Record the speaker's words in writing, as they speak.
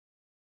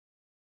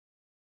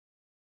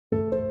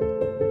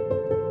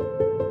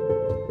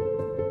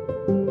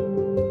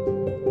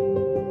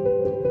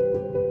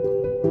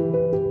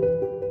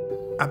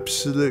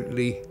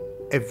absolutely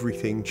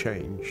everything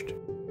changed.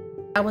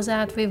 I was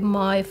out with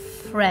my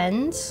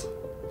friends.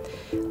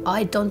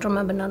 I don't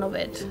remember none of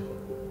it.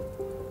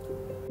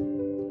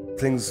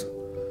 Things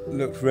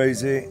looked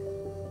rosy,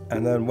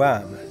 and then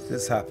wham,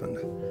 this happened.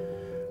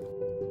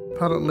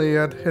 Apparently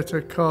I'd hit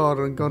a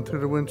car and gone through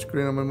the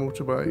windscreen on my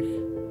motorbike.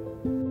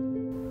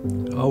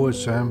 I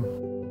was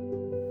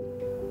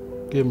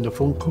give him the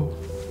phone call.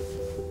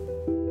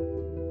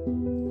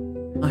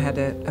 I had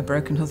a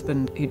broken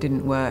husband who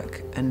didn't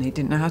work and he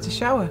didn't know how to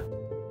shower.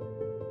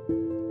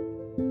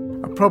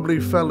 I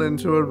probably fell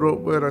into a rut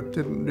where I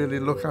didn't really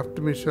look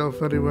after myself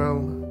very well.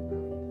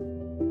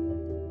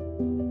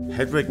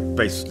 Hedwig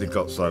basically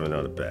got Simon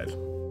out of bed.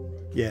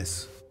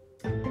 Yes.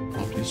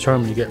 I'm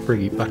determined to get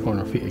Briggy back on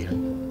her feet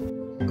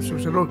again. So I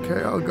said,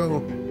 okay, I'll go.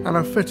 And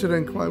I fitted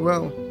in quite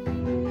well.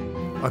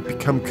 I've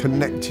become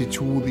connected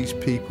to all these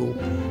people,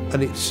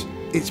 and it's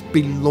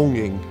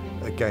belonging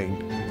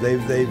again.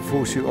 They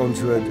force you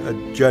onto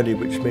a journey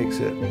which makes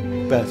it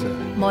better.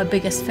 My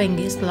biggest thing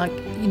is like,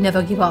 you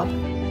never give up.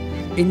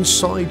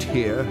 Inside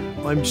here,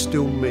 I'm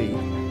still me.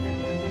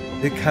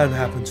 It can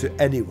happen to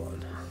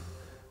anyone.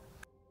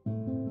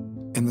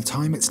 In the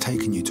time it's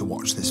taken you to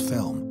watch this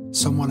film,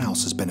 someone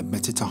else has been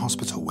admitted to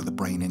hospital with a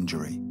brain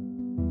injury.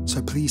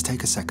 So please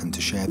take a second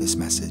to share this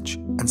message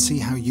and see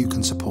how you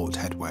can support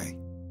Headway.